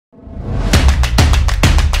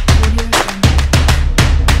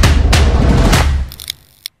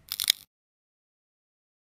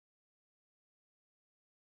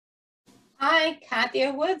Hi,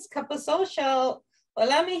 Katia Woods, Cup of Social.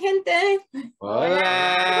 Hola, mi gente.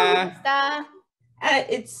 Hola.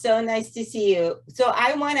 It's so nice to see you. So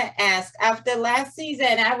I want to ask, after last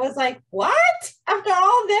season, I was like, what? After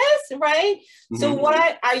all this, right? Mm-hmm. So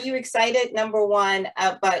what are you excited, number one,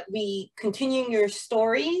 about continuing your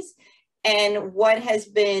stories? And what has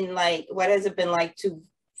it been like to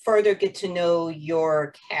further get to know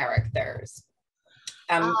your characters?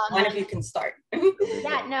 One of you can start.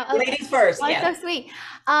 Yeah, no. Okay. Ladies first. Well, yeah. So sweet.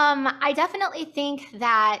 I definitely think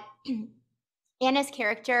that Anna's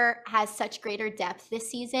character has such greater depth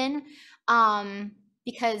this season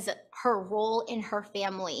because her role in her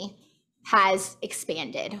family has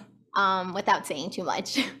expanded without saying too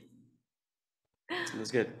much.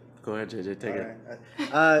 That's good. Go ahead, JJ. Take it.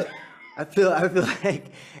 Right. I feel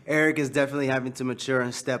like Eric is definitely having to mature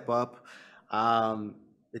and step up.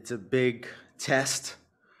 It's a big test,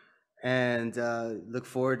 and you're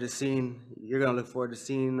gonna look forward to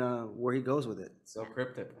seeing where he goes with it. So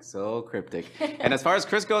cryptic. And as far as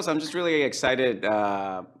Chris goes, I'm just really excited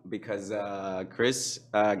because Chris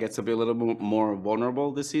gets to be a little more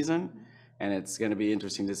vulnerable this season, and it's gonna be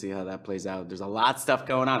interesting to see how that plays out. There's a lot of stuff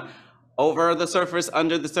going on. Over the surface,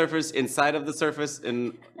 under the surface, inside of the surface,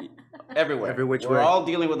 and everywhere. Every which way. We're all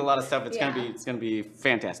dealing with a lot of stuff. It's gonna be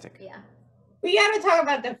fantastic. Yeah. We got to talk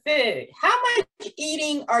about the food. How much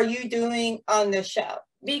eating are you doing on the show?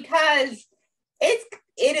 Because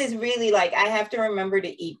it is really like I have to remember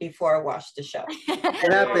to eat before I watch the show.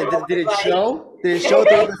 What happened? Did it show? Did it show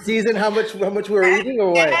throughout the season how much we were eating,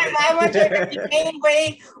 or what? How much are you gaining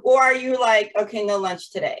weight, or are you like, okay, no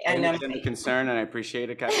lunch today? I know the concern, and I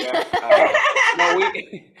appreciate it, Katia. No,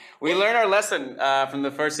 we learned our lesson from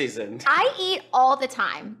the first season. I eat all the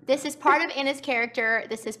time. This is part of Anna's character.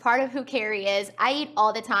 This is part of who Karrie is. I eat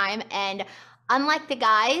all the time, and unlike the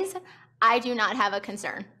guys, I do not have a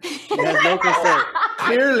concern. She has no concern.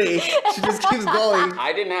 Clearly, she just keeps going.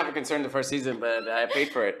 I didn't have a concern the first season, but I paid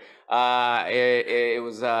for it. It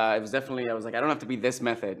was definitely, I was like, I don't have to be this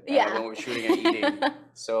method when we're shooting and eating.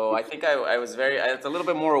 So I think I was a little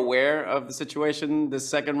bit more aware of the situation this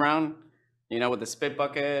second round. You know, with the spit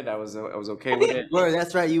bucket, I was okay with it. Well,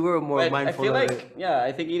 that's right. You were more mindful of it.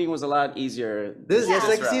 I think eating was a lot easier. This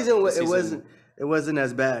season, it wasn't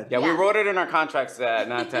as bad. Yeah, we wrote it in our contracts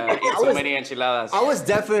not to eat so many enchiladas. I was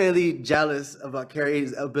definitely jealous about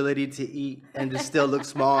Karrie's ability to eat and just still look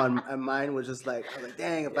small, and mine was just like, I was like,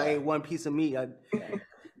 dang, if I ate one piece of meat, I'd...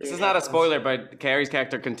 This is not a spoiler, but Karrie's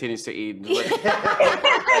character continues to eat.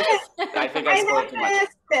 I think I spoiled too much.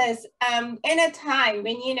 This, in a time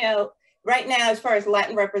when, right now, as far as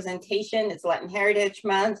Latin representation, it's Latin Heritage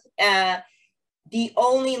Month. The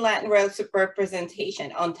only Latin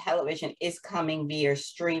representation on television is coming via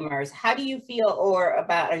streamers. How do you feel,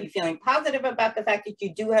 are you feeling positive about the fact that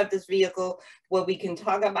you do have this vehicle where we can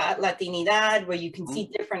talk about Latinidad, where you can see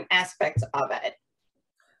different aspects of it?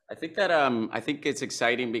 I think that I think it's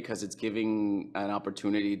exciting because it's giving an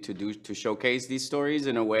opportunity to showcase these stories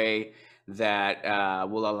in a way that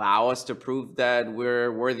will allow us to prove that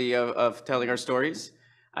we're worthy of telling our stories.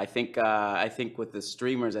 I think with the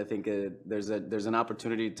streamers, I think there's an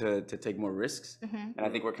opportunity to take more risks, and I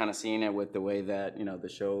think we're kind of seeing it with the way that the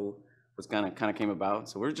show was kind of came about.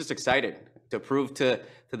 So we're just excited to prove to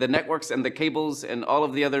the networks and the cables and all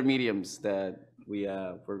of the other mediums that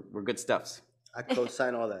we're good stuffs. I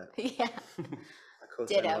co-sign all that. Yeah.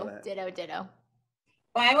 Ditto.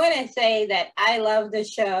 Well, I want to say that I love the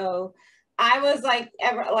show. I was like,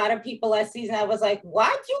 a lot of people last season, I was like,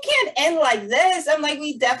 what? You can't end like this. I'm like,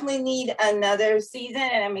 we definitely need another season.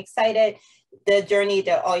 And I'm excited the journey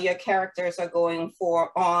that all your characters are going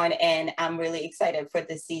on. And I'm really excited for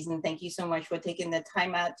this season. Thank you so much for taking the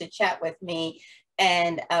time out to chat with me.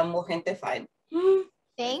 And we're Gentefied.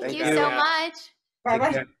 Thank you so much.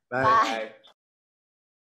 Bye-bye. Bye.